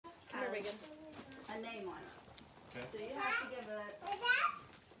Megan? A name on it. Okay. So you have to give it.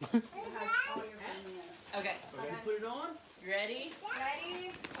 It has all your family in it. Okay. Okay. Put it on. You ready?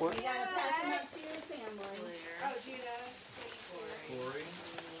 Ready? You gotta pass them up to your family. Oh, Judah. Corey.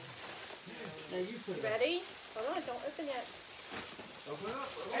 Now you put it. Ready? Hold on, don't open yet. Open it up.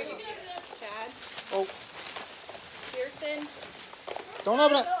 Are you gonna open it up? Chad. Oh. Kirsten. Don't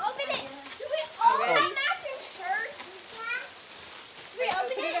open it. Go open it. Do we all Ready? have matching shirts? Do we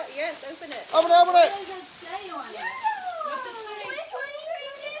open it? Up. Yes, open it. Open it, open What it. does it say on it? What's it say?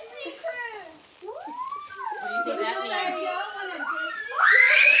 2023 Disney cruise. What do you think that Say means? y'all want a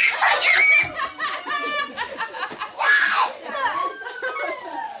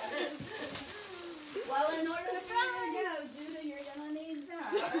Well, in order for you to go, Judah, you're gonna need that.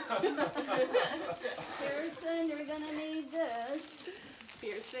 Pearson, you're gonna need this.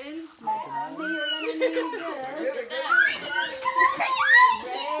 Kirsten. Naomi, you're gonna need this. Reagan,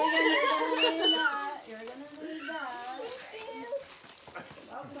 you're gonna need that. You're gonna need that.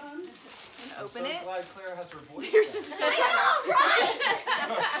 Welcome. Open it. Glad Claire has her voice. Kirsten's still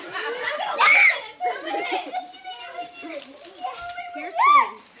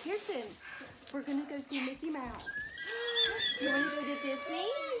Kirsten, we're gonna go see Mickey Mouse. You wanna go to Disney?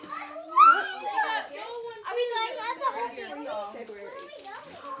 Are we going last whole thing? February.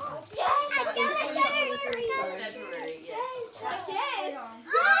 February, yes. Again?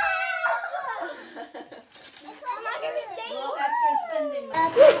 I'm not gonna stay. Little extra spending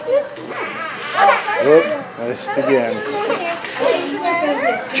money. Whoops, let's begin.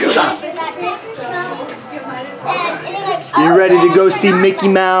 You ready to go see Mickey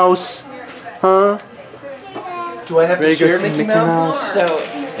Mouse? Huh? Do I have Ready to to go share see Mickey Mouse? So,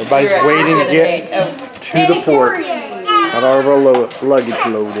 Everybody's waiting to get to the fort. Got all of our luggage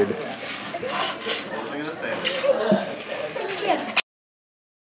loaded. What was I gonna say?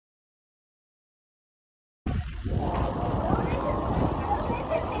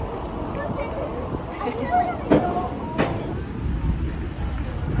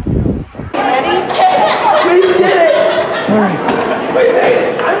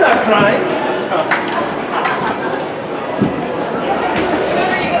 I'm not crying.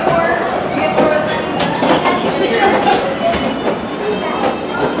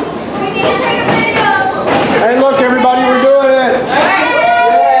 Hey, look, everybody, we're doing it.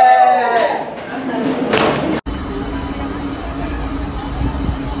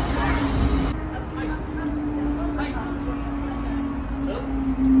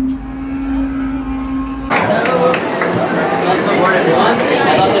 welcome aboard everyone.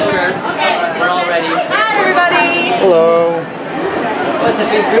 I love the shirts. We're all ready. Hi, everybody. Hello. Oh, it's a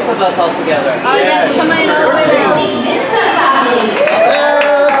big group of us all together. Oh, yes, come in all the way around. Hey,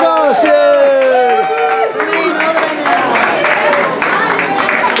 that's us. Yay. Come in all the way around.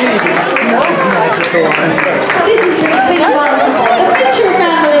 It even smells magical. Adventure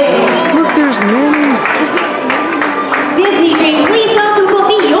Family! Look, there's Minnie. Disney Dream, please welcome both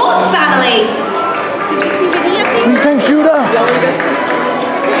the Yorks family! Did you see Minnie up What there? do you think, Judah? What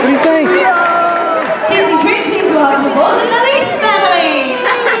do you think? Disney Dream, please welcome both the Elise family!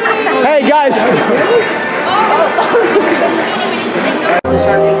 Hey, guys.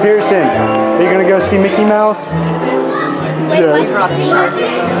 Pearson, are you going to go see Mickey Mouse? Yes.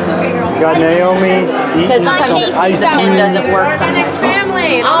 Got Naomi eating some ice Pen cream. doesn't work sometimes.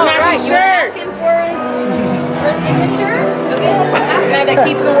 Family. All right, you're asking for his signature? Okay. Can I have that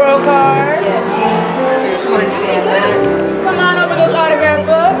key to the world card? Yes. Come on over those autograph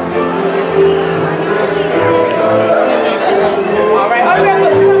books. All right, autograph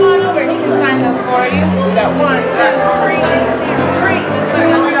books, come on over. He can sign those for you. We got 1, 2, 3, 3. So we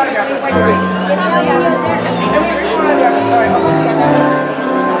got 3 autographs. Like 3. And we have 4 autographs. All right, hold on.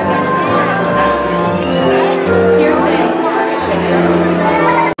 Here's the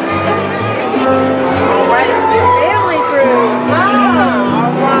all right, it's a family cruise. Wow.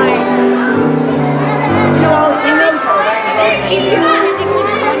 All right. You know each other, right?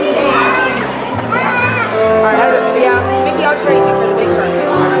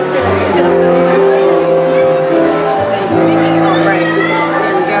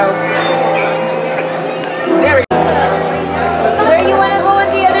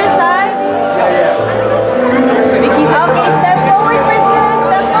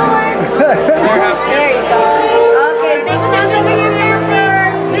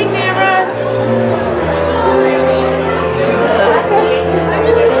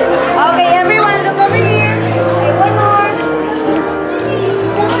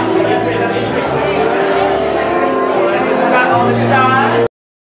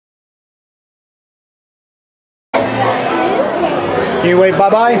 you wave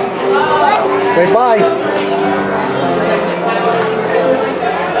bye-bye? Wave bye.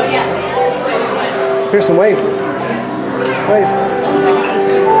 Pearson, wave. Wave.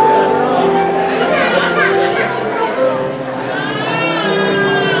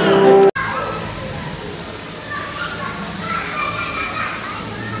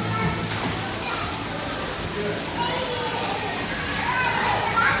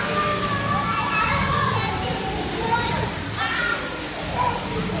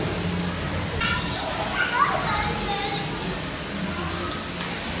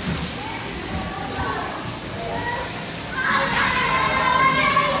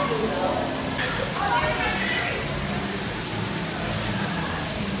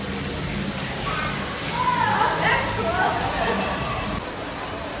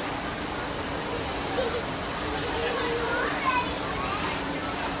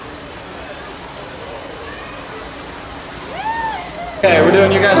 Okay, we're doing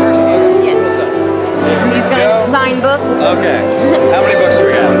you guys first? Yes. He's gonna sign books. Okay. How many books do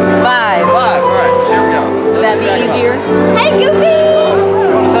we got? 5. 5. Alright, here we go. That'd be easier. Hey, Goofy!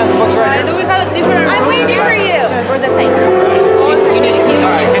 You want to sign some books right here? Do we have different? I'm waiting for you. We're the same. You need to keep it.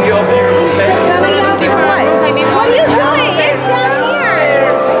 Alright, can you open your paper? What are you doing? It's down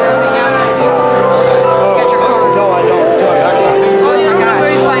here. No, I don't. It's my background. Oh, you don't know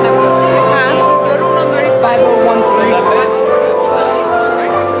where you find them. Huh? You don't know where you find them. 5013.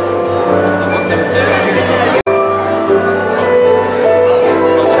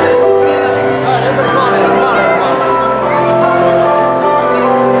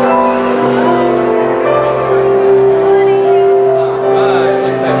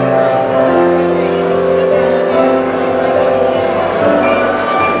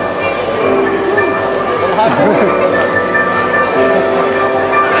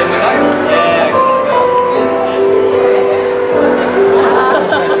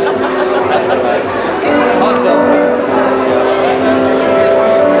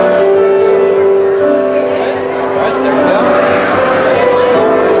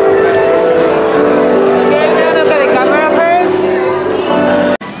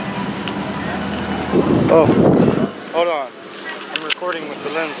 Oh, hold on. I'm recording with the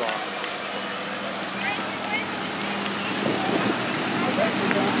lens on.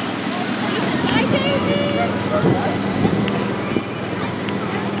 Hi, Daisy.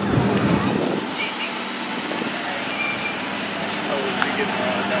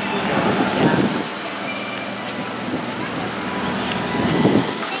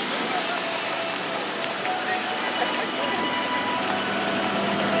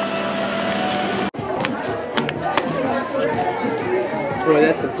 Boy,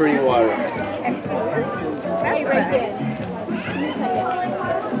 that's some pretty water. Hey, right there.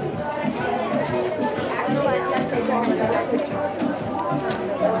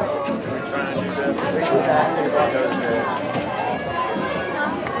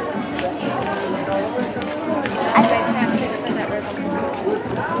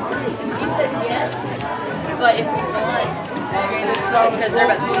 But if you want, because they're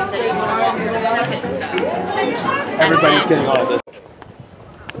about to do the walk through the second stuff. Everybody's getting all of this.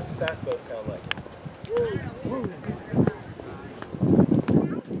 What's that boat sound like?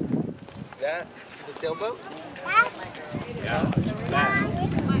 That? See the sailboat? Yeah.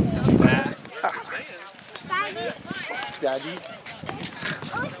 Daddy.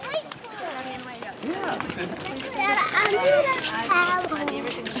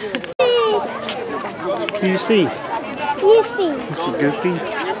 Who you see? Goofy. You see Goofy?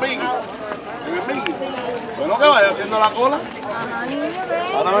 Bueno, que vaya haciendo la cola.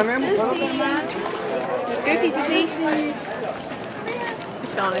 Ahora venimos. Goofy, you see?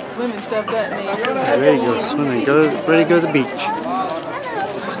 He's going to swim and stuff, doesn't he? Ready to go swimming. Ready to go to the beach.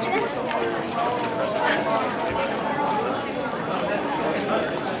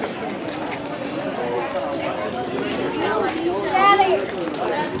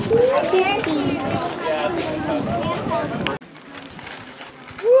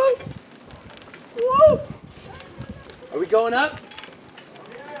 Are we going up?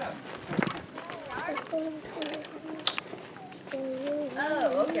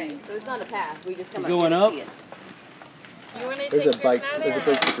 Oh, okay. So it's not a path. We just come Going up up? here to see it. You want to There's take a bike. yours now There's a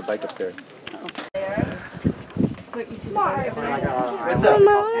there? big picture bike up there. Wait, you see the boat over there? What's up?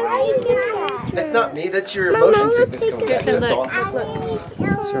 Mama, why you do that? That's not me. That's your motion sickness coming back. Kirsten, That's all. look, look,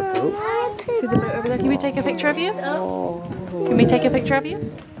 look. Is there a boat? See the boat over there? Can we take a picture of you? Can we take a picture of you?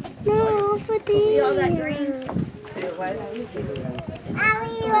 No, for the. See all that green? Take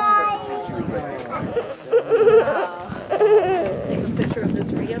a picture of the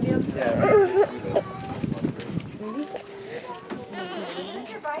three of you? Yeah.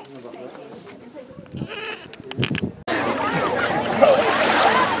 Say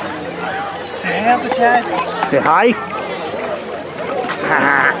hi, Uncle Chad. Say hi.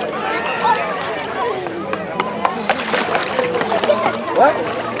 What?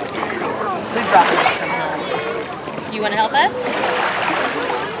 Do you want to help us?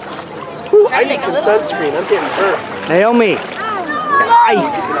 Ooh, I need some sunscreen. I'm getting burnt. Naomi. Hi. Keep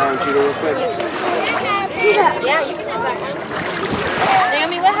an eye on Judah real quick. Yeah, you can have that one.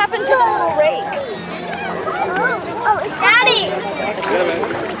 Naomi, what happened to the little rake? Oh, Daddy! Yeah, man.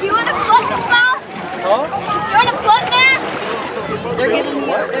 Do you want a foot spa? Huh? Do you want a foot mask? They're giving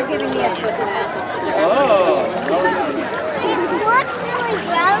me a foot mask. Oh. It looks really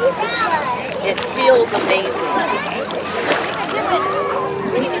rosy. It feels amazing.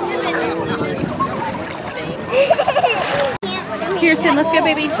 Kirsten, let's go,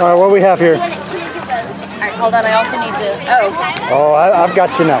 baby. All right, what do we have here? All right, hold on. I also need to. Oh, I've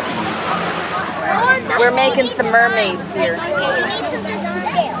got you now. We're making some mermaids here. Okay, you need some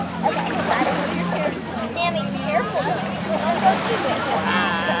scales. Okay, Dammy, careful.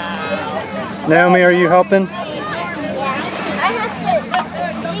 Naomi, are you helping? Yeah, I have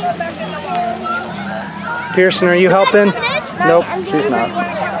to. Pearson, are you helping? Nope, she's not.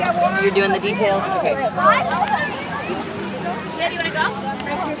 You're doing the details? Okay. Yeah, do you want to go?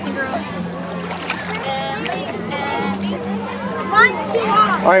 Mine's too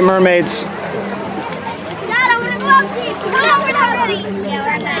long. All right, mermaids. Dad, I want to go up deep. No, we're not ready. Yeah,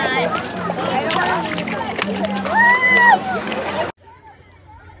 we're not.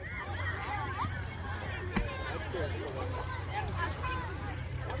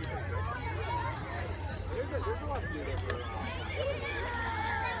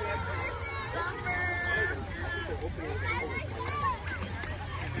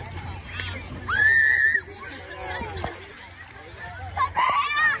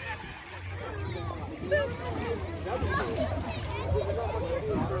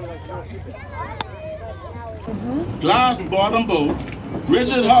 Glass bottom boat,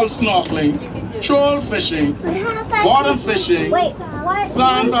 rigid hull snorkeling, troll fishing, bottom fishing, Wait, what?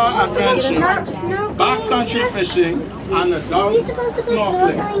 sandbar adventure, backcountry fishing, and adult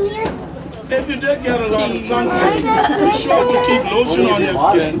snorkeling. here? If you did get a lot of sunshine, be sure to keep lotion on your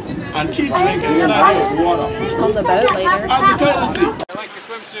skin and keep drinking plenty of water. On the boat later. As a courtesy. I like your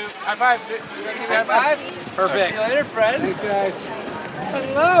swimsuit. High five. High five. Perfect. See you later, friends. Thanks, guys.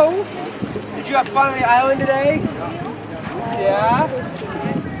 Hello. Did you have fun on the island today? Yeah.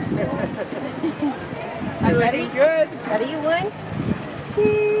 Are you ready? Good. Ready? 1,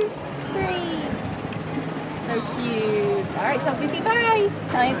 2, 3. So cute. All right, tell Goofy bye.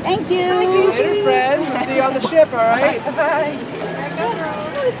 Thank you. See you later, friends. We'll see you on the ship, all right? Bye. Oh,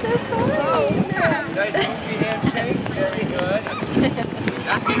 it's so fun. Nice goofy handshake. Very good.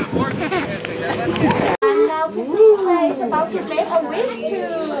 That's the important handshake. And now Princess Leia is about to make a wish to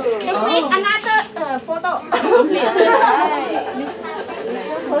make another photo.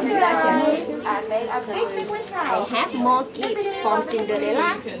 Close your eyes and make a big wish now. I have more gifts from Cinderella.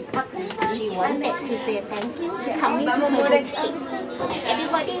 She wanted to say thank you to coming to her boutique.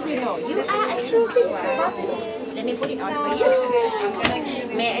 Everybody will know you are a true princess. Let me put it on for you.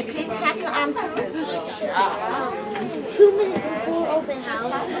 May I please have your arm too? 2 minutes in full open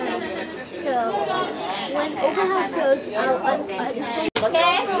house. So when open house shows, I'll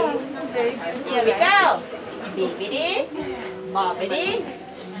okay? Here we go. Bibbidi, bobbidi,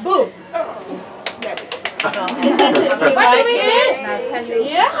 boo. There we go. What do we do?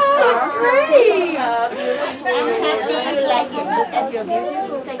 Yeah, it's great. I'm happy you like it. Look at your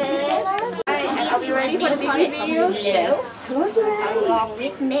beautiful face. Are we ready for the baby video? Yes. Close your eyes. Along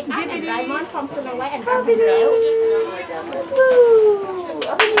with makeup and diamond from Snow White and Rapunzel. Woo!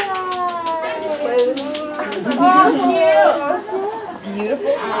 Open your eyes. Oh, cute.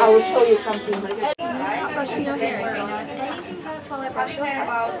 Beautiful. I will show you something. Stop brushing your hair right now. Anything hurts while I brush your hair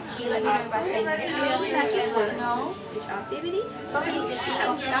about healing our breast and no. Which activity? Did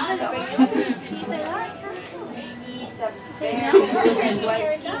you say that? Say no.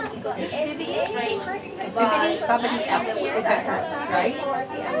 Bubbly up if that hurts, right?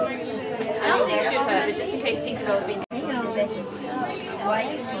 I don't think it should hurt, but just in case Tinkerbell has been.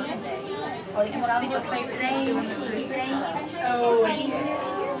 What's been your favorite day?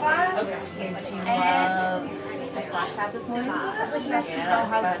 A splash pad this morning?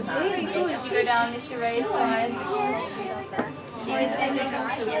 Very cool. Did you go down Mr. Ray's side?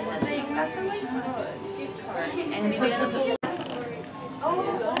 And we went in the pool.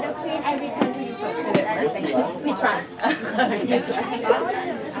 Okay, I return to you first. We tried.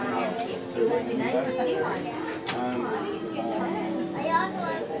 I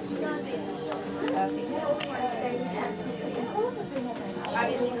also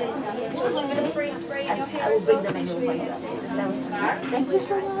a little bit of freeze spray in your hair as well, so make sure your hair stays as nice as that. Thank you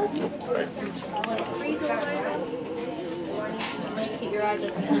so much. Freeze all over. Keep your eyes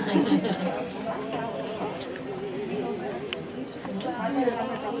open.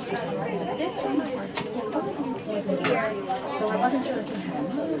 This one so I wasn't sure if you had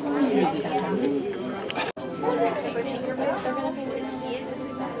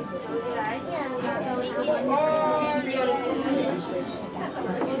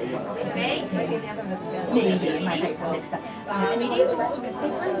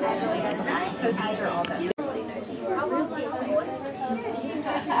so these are all done.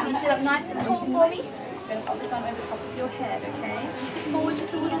 Can you sit up nice and tall for me? I'm going to pop this on over top of your head, okay? Sit forward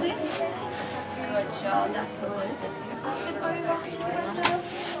just a little bit. Good job, that's the loose. Up and over, just like that.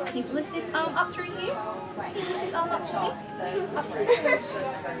 Can you lift this arm up through here? Can you lift this arm up through here? Up through here.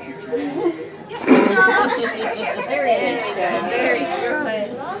 Yep, there we go, very good.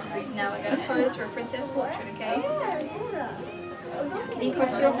 Now we're going to pose for a princess portrait, okay? Can you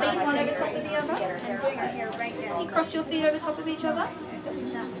cross your feet one over top of the other? Can you cross your feet over top of each other?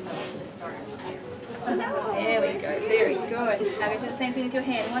 There we go, very good. Now go do the same thing with your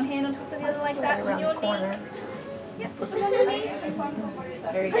hand. One hand on top of the other like that. On your knee. Yep, put them on your knee.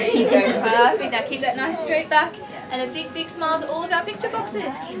 Very good. There you go, perfect. Now keep that nice straight back. And a big, big smile to all of our picture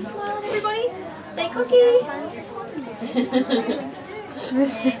boxes. Keep a smile on everybody. Say cookie.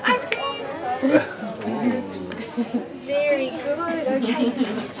 Ice cream. Very good. Okay.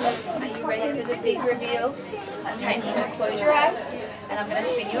 Are you ready for the big reveal? Okay, you're going to close your eyes. And I'm going to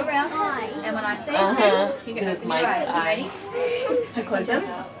spin you around. And when I say you can open your eyes. You ready? You close them.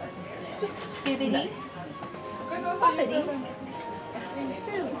 Bibbidi. Boppity.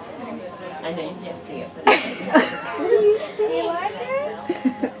 I know you can't see it. Do you like it?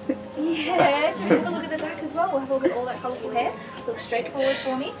 Yeah. Should we have a look at the back as well? We'll have a look at all that colourful hair. So look straight forward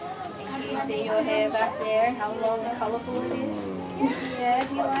for me. Can you see your hair back there and how long and colourful it is? Yeah,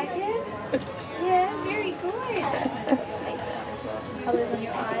 do you like it? Yeah, very good. Some colours on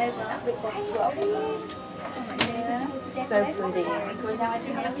your eyes and that lip gloss as well. Yeah. So pretty. Very good. Now I do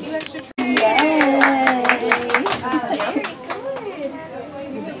have a few extra treats. Yay!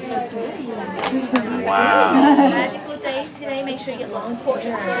 Wow. Magical day today. Make sure you get lots of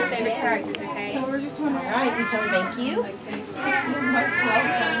portraits of your favourite characters, okay? Alright, you tell me thank you. You're most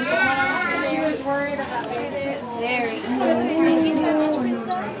welcome. She was worried about me. Very good. Thank you so much,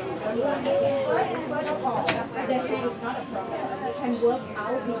 Princess.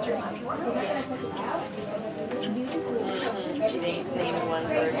 They named one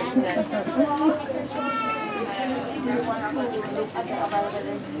bird instead.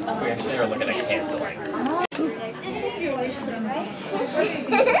 We actually are looking at candling.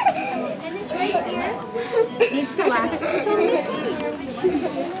 And this right here needs to last until Mickey.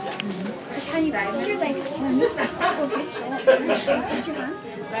 So can you cross your legs for me? Oh, good job. Cross your hands.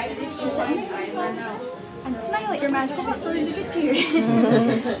 And sit next to me. And smile at your magical box so there's a good view.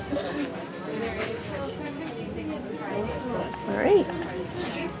 Alright.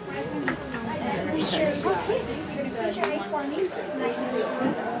 Close your eyes for me. Nice and open.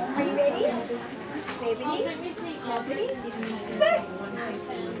 Are you ready? Baby? Bobbity?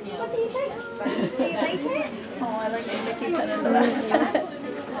 What do you think? Do you like it? Oh, I like the Mickey cut in the back.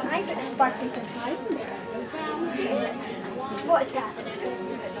 Listen, I get a sparkly surprise in there. You see it? What is that?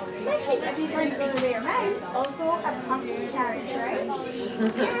 If you turn it the other way around, it's also a pumpkin carriage, right?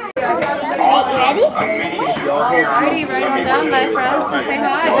 Ready? Alrighty, right on down, my friends. Say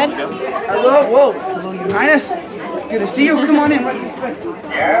hi. Hello, whoa. Hello, Your Highness. Good to see you. Come on in. Right this way.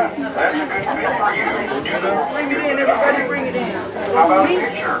 Yeah, that's a good fit for you. Bring it in, everybody. Bring it in. How about a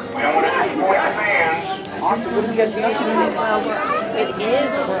picture? We don't want to disappoint the fans. Awesome. What have you guys been up to today? It is.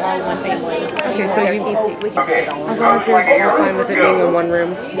 We're all one family. Okay, so we can Okay, as long as you're fine with it being in one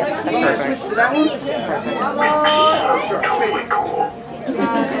room. Yeah, that's You want to perfect. switch to that one? Totally cool.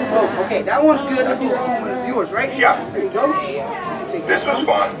 Oh, okay. That one's good. I think this one was yours, right? Yeah. There you go. Take This was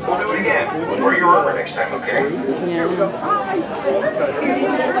fun. We'll do it again. We'll wear your armor next time, okay? Here we go. Right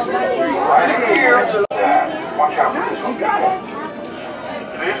here. Watch out for this one.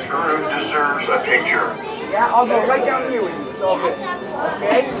 This group deserves a picture. Yeah, I'll go right down here with you. It's all good.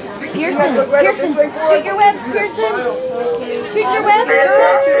 Okay? Pearson, Right Pearson, shoot your webs, Pearson. Shoot your webs,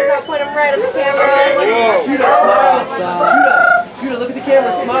 girl. Point them right at the camera. Whoa. Judah, smile. Judah, look at the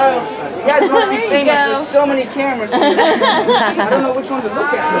camera. Smile. You guys must be famous. There's so many cameras here. I don't know which one to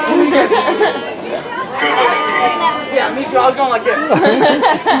look at. Which one do you guys Yeah, me too. I was going like this.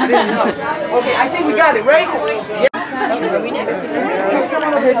 I didn't know. Okay, I think we got it, right? Yeah. Where are we next?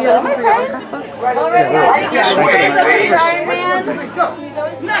 I heard you're looking for your autograph books. Right over there. This way, please. Iron Man. Go.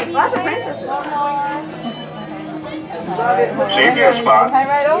 Nice. Lots of princesses. Save you a spot. Hi,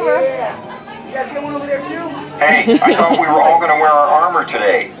 right over. You guys get one over there too? Hey, I thought we were all going to wear our armor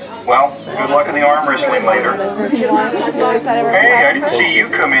today. Well, good luck in the arm wrestling later. Hey, I didn't see you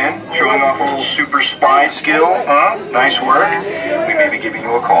come in, showing off a little super spy skill, huh? Nice work. We may be giving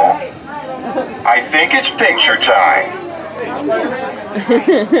you a call. I think it's picture time.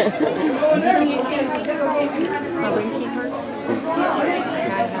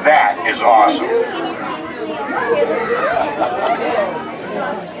 That is awesome.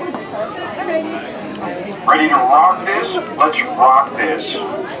 Ready to rock this? Let's rock this.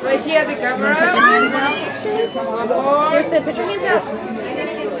 Right here, the camera. Put your hands out. Kirsten, put your hands out.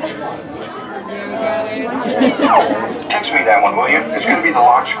 Text me that one, will you? It's going to be the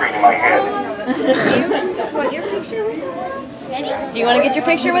lock screen in my head. Want your picture with him? Do you want to get your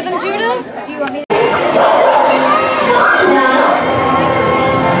picture with him, Judah? Do you want me to?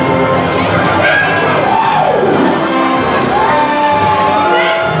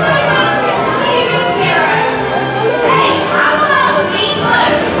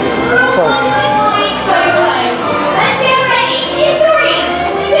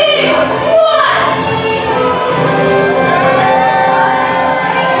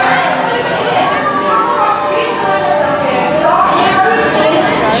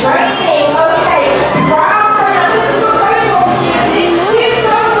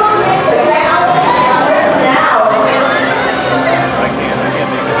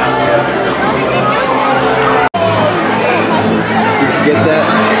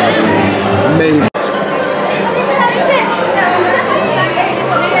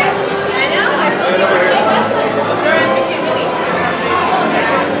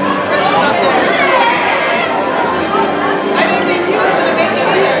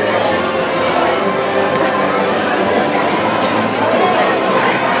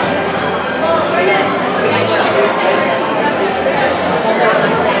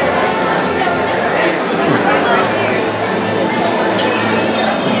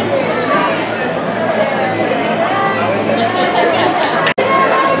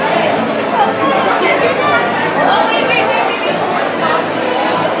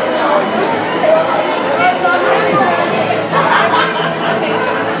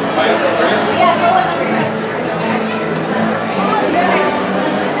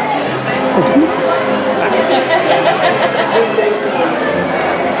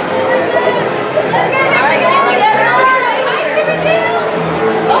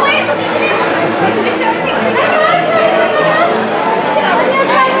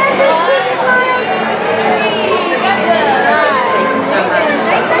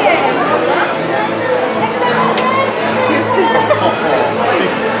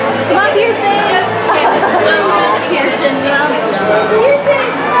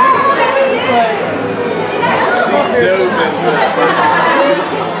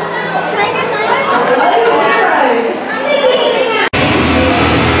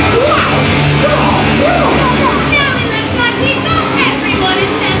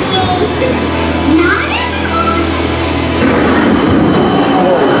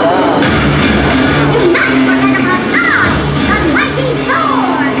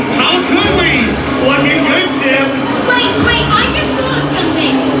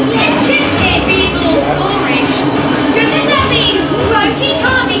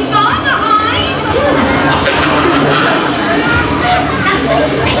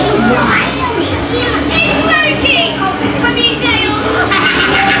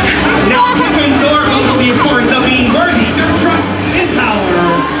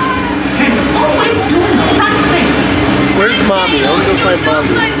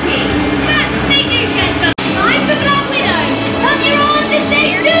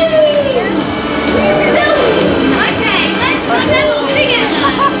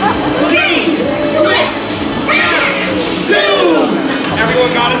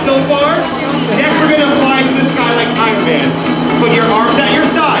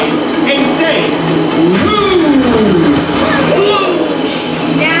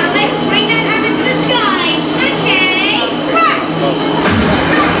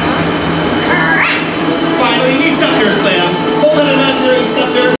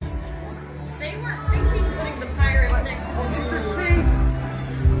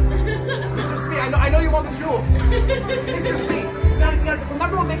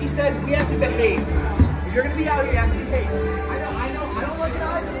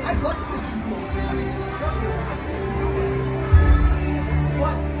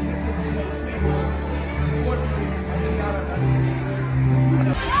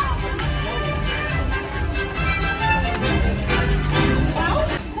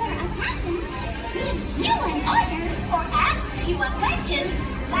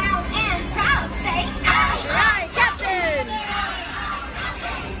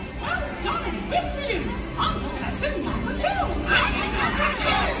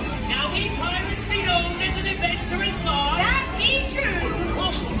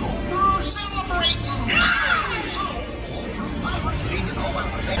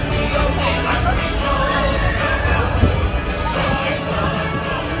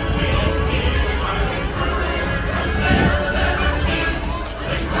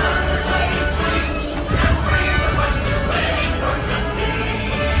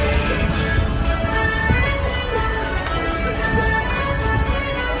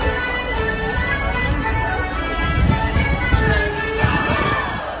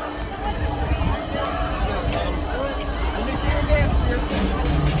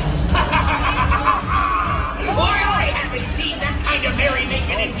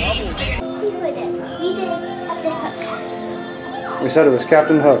 We said it was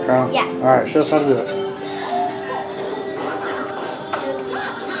Captain Hook, huh? Yeah. Alright, show us how to do it.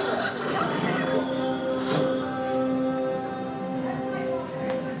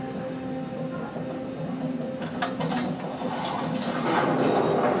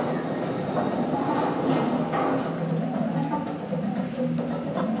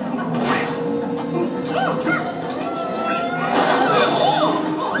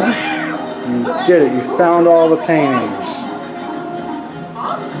 You did it. You found all the paintings.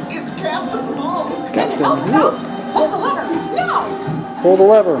 Captain Hook. Pull the lever. No. Pull the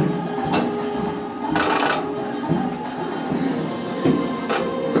lever.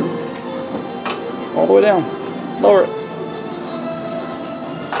 All the way down. Lower it.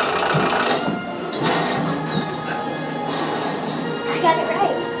 I got it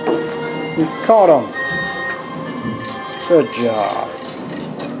right. You caught him. Good job.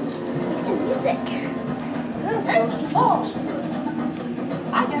 Make some music. Oh.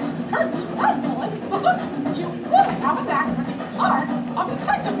 I guess it's curtains without knowing. You really have a knack for being part of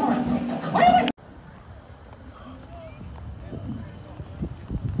detective work. Wait.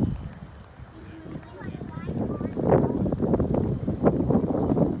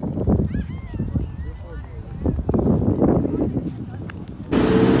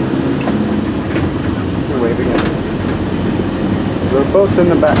 You're waving at me. We're both in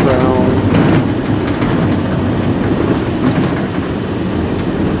the background.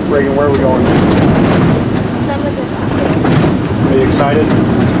 Reagan, where are we going? Swim with the dolphins. Are you excited?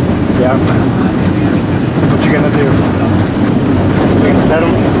 Yeah. What you gonna do? You gonna pet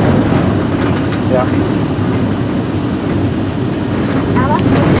them? Yeah. I lost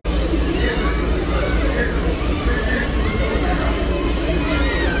my.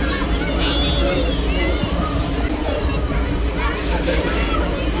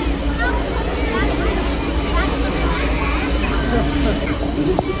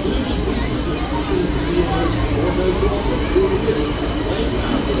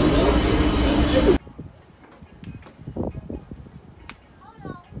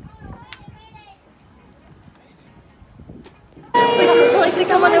 Would you like to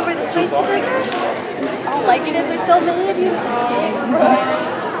come on over this way together? Oh my goodness, there's so many of you.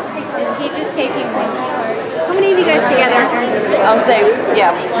 Is she just taking one card? How many of you guys together? I'll say,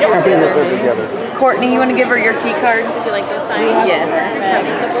 yeah. Happy that they're together. Courtney, you want to give her your key card? Would you like to sign? Yes.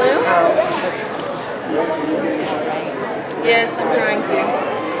 The blue? Yes, I'm trying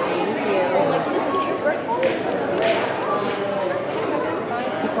to.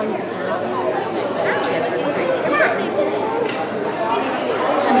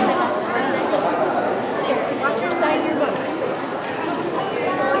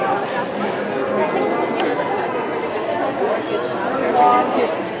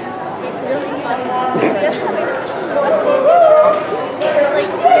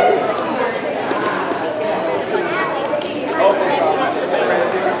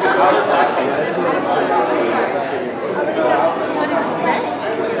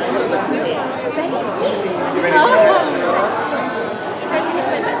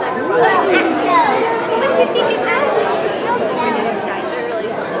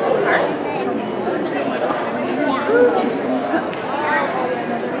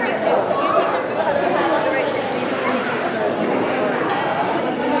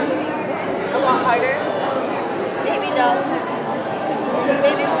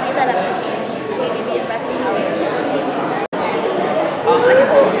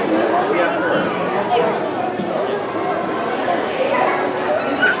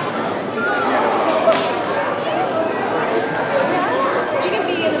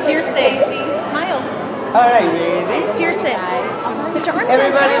 Alright, ready? Pearson. Put your arm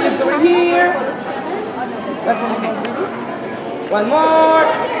Everybody look over here. One more.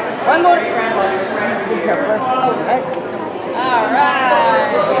 One more. Be careful. Alright.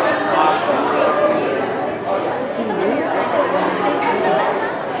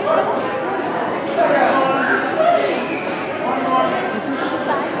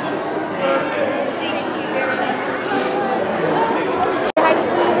 Hi,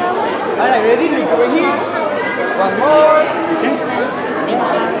 Alright, ready? Look over here. One more.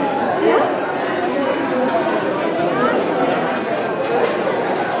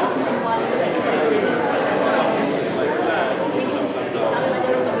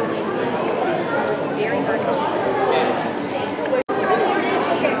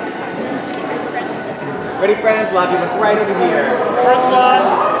 Ready, friends? Love you. Look right over here. First one.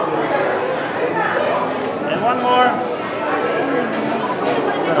 And one more.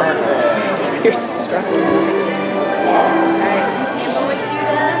 You're struggling.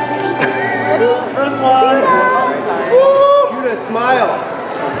 First one. Judah, smile.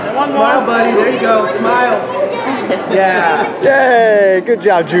 And one Smile, more. buddy. There you go. Smile. Yeah. Yay! Good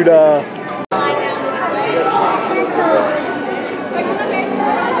job, Judah.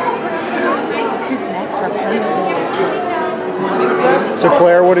 Who's next? Rapunzel. So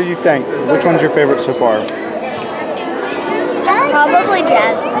Claire, what do you think? Which one's your favorite so far? Probably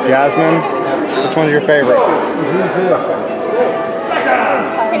Jasmine. Jasmine? Which one's your favorite?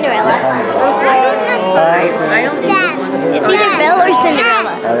 Cinderella. I only Dad. It's either Belle or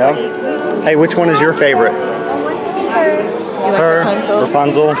Cinderella. Oh, yeah? Hey, which one is your favorite? Her?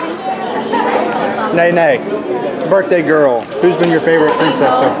 Rapunzel? Nay, nay. Birthday girl. Who's been your favorite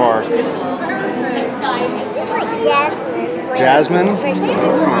princess so far? Like Jasmine. Jasmine?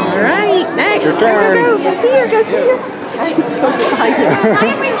 Alright, next. Your turn. Go see her, go see her. She's so excited. Hi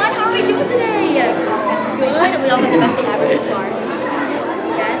everyone, how are we doing today? Good. We all have the best day ever so far.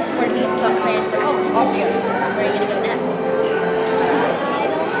 Yes, what do you have planned for us? Where are you gonna go next?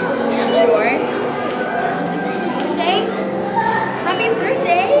 Sure. This is my birthday. Happy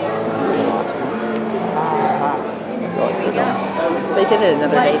birthday. Goodness, here we go. They did it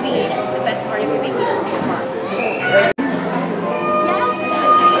another What day has been today. the best part of your vacation so far?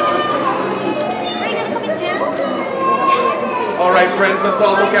 All right, friends. Let's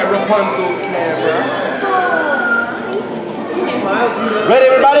all look at Rapunzel's camera. Ready,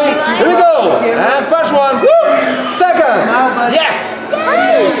 everybody? Here we go. And first one. Woo! Second. Yes.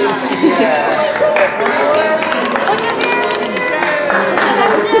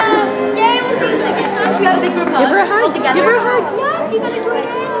 Yay, we'll see you guys next time. We have a big group hug. Give her a hug. All together. Give her a hug. Yes, you gotta join in.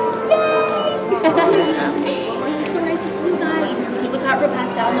 Yay! It's so nice to see you guys. Look out for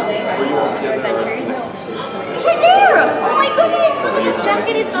Pascal on the way, right? Your adventures. He's right there! Oh my goodness! Look at this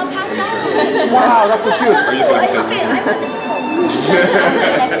jacket. It's got Pascal. Wow, that's so cute. Are you I love it. I love it. See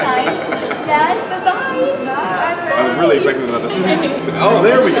you next time. Yes, bye-bye. I was really expecting another. Oh,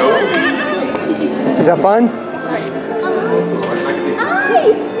 there we go. Is that fun? Hi!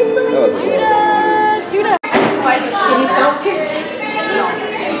 It's so nice to meet you. Judah! Can you self-kiss? No.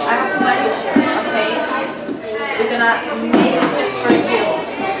 I have to buy you a shirt, okay? We're gonna make it just for you.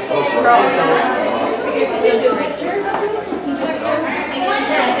 Bro. You'll do a picture?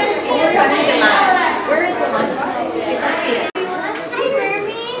 Where is the one? It's up here. Hi,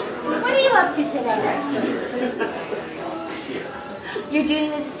 Hermie. What are you up to today? You're doing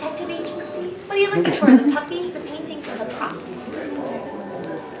the detective agency? What are you looking for? The puppies, the paintings, or the props? The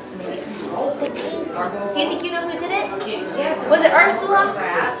paintings. Do you think you know who did it? Was it Ursula?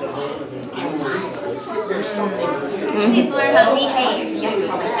 It was. She needs to learn how to behave. You have to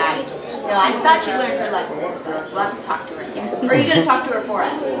tell my daddy. No, I thought she learned her lesson. We'll have to talk to her again. Or are you going to talk to her for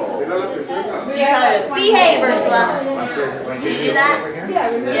us? You tell her to behave, Ursula. Can you do that?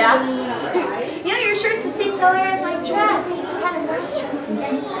 Yeah? You know, your shirt's the same color as my dress. Kind of natural.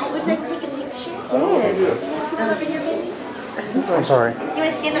 Would you like to take a picture? Yes. Come over here, baby. I'm sorry. You want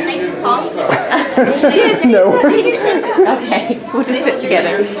to stand up nice and tall? No. Okay, we'll just sit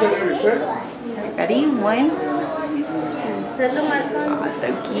together. Ready? One. Oh, so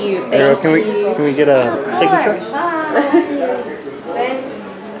cute. There we go. Can we get a signature?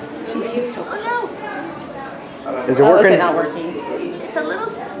 Oh no, Is it Oh, is working? it not working? it's a little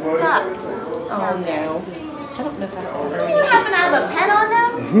stuck. Oh no. I don't know if that'll Does work. anyone happen to have a pen on them?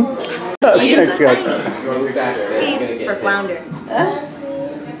 Thanks, guys. We use this for flounder.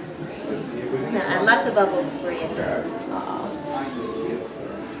 Lots of bubbles for you.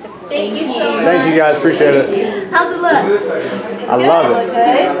 Thank you so much. Thank you, guys. Appreciate it. How's it look? I love it.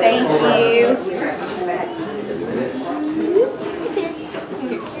 Good, thank you.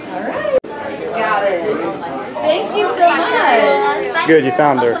 Got it. Thank you so much. Good, you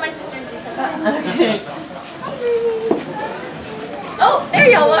found her. Also, my sister's the same. Oh, there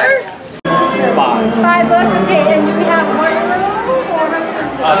y'all are. $5. $5, okay, and we have one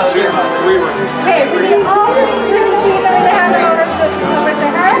room or 2, 3 rooms. okay, we need all room keys that they have over to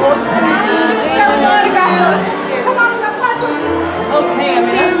her. And an autograph. Come on, Okay, I'm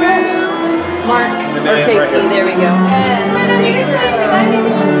Mark or Casey, there we go. And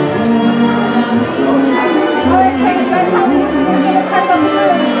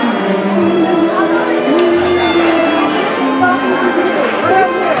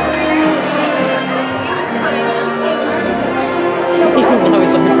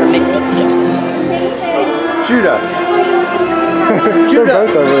Judah? They're both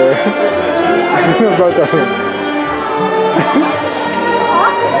over there. They're both over there.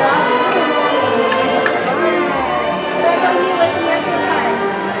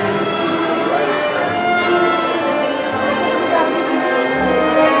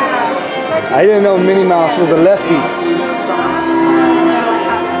 I didn't know Minnie Mouse was a lefty.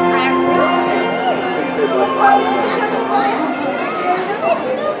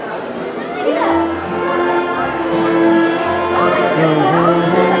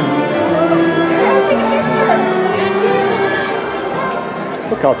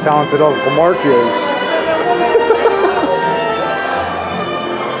 Look how talented Uncle Mark is.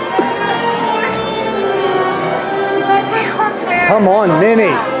 Come on,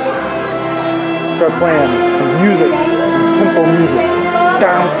 Minnie. Start playing some music, some tempo music.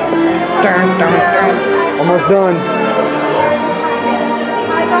 Down, down, down, down. Almost done.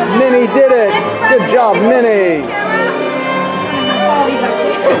 Minnie did it. Good job, Minnie.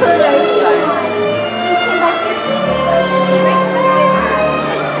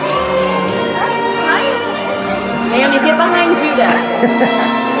 Naomi, get behind Judah.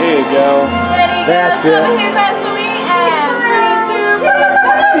 There you go. Ready? That's Over it. here, pass to me, and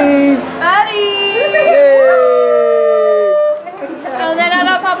 3, 2, Buddy! Oh, then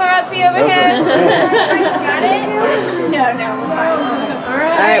not paparazzi over here. Got it? No, we're fine. All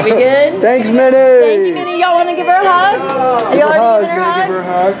right, we good? Thanks, Minnie. Thank you, Minnie. Y'all want to give her a hug? Are y'all already giving her hugs? Give her a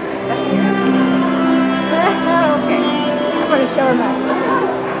hug. Okay. I'm going to show her back.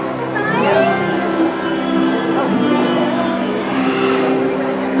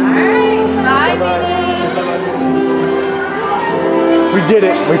 Alright, bye, Minnie. We did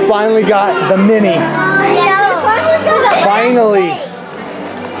it. We finally got the Minnie. Finally.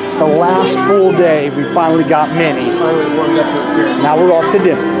 The last full day, we finally got Minnie. Now we're off to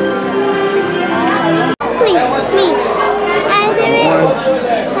dinner. Please, please.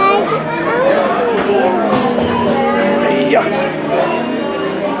 Yeah.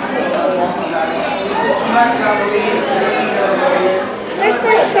 There's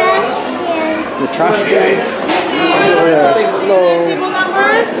some trash can. The trash can. Hello.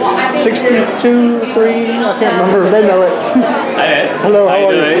 62, 3, I can't remember. They know it. Hello, how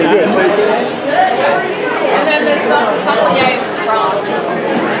are you? Good. And then there's some yanks from.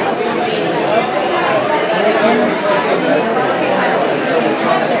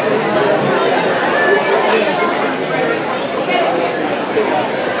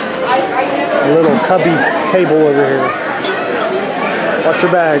 A little cubby table over here. Watch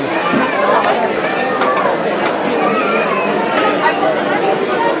your bag.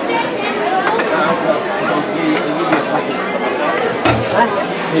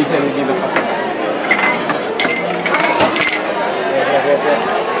 He said we give it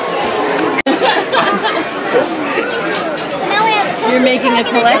You're making a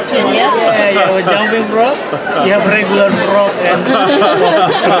collection, yeah? Yeah, you have a jumping frog, you have regular frog, and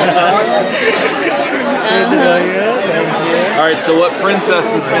Alright, so what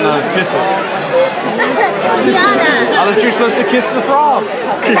princess is gonna kiss it? Tiana. I thought you were supposed to kiss the frog.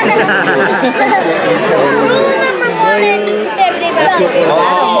 Rule number 1 and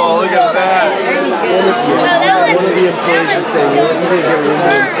Oh, look at that.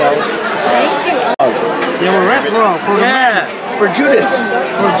 you have a red frog for For Judas.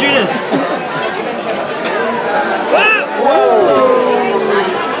 For Judas.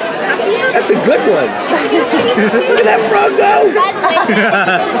 That's a good one. Look at that frog go.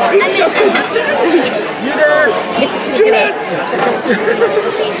 He's jumping. Judas. Judas.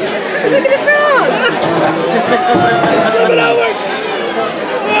 Look at the frog! It's coming over.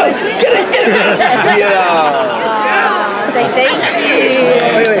 Get it. Yeah. Say thank you.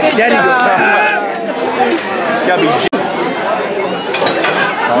 Wait. Daddy go. Gotta be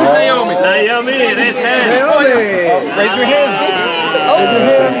Naomi. Raise hand. Raise your hand.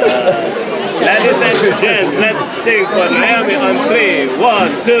 Ladies and gents, let's sing for Naomi on 3.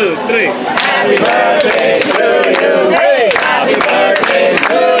 1, 2, 3. Happy birthday to you. Hey. Happy birthday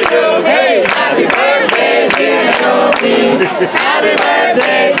to you. Hey. Happy birthday, dear Naomi. Happy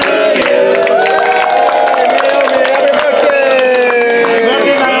birthday to you.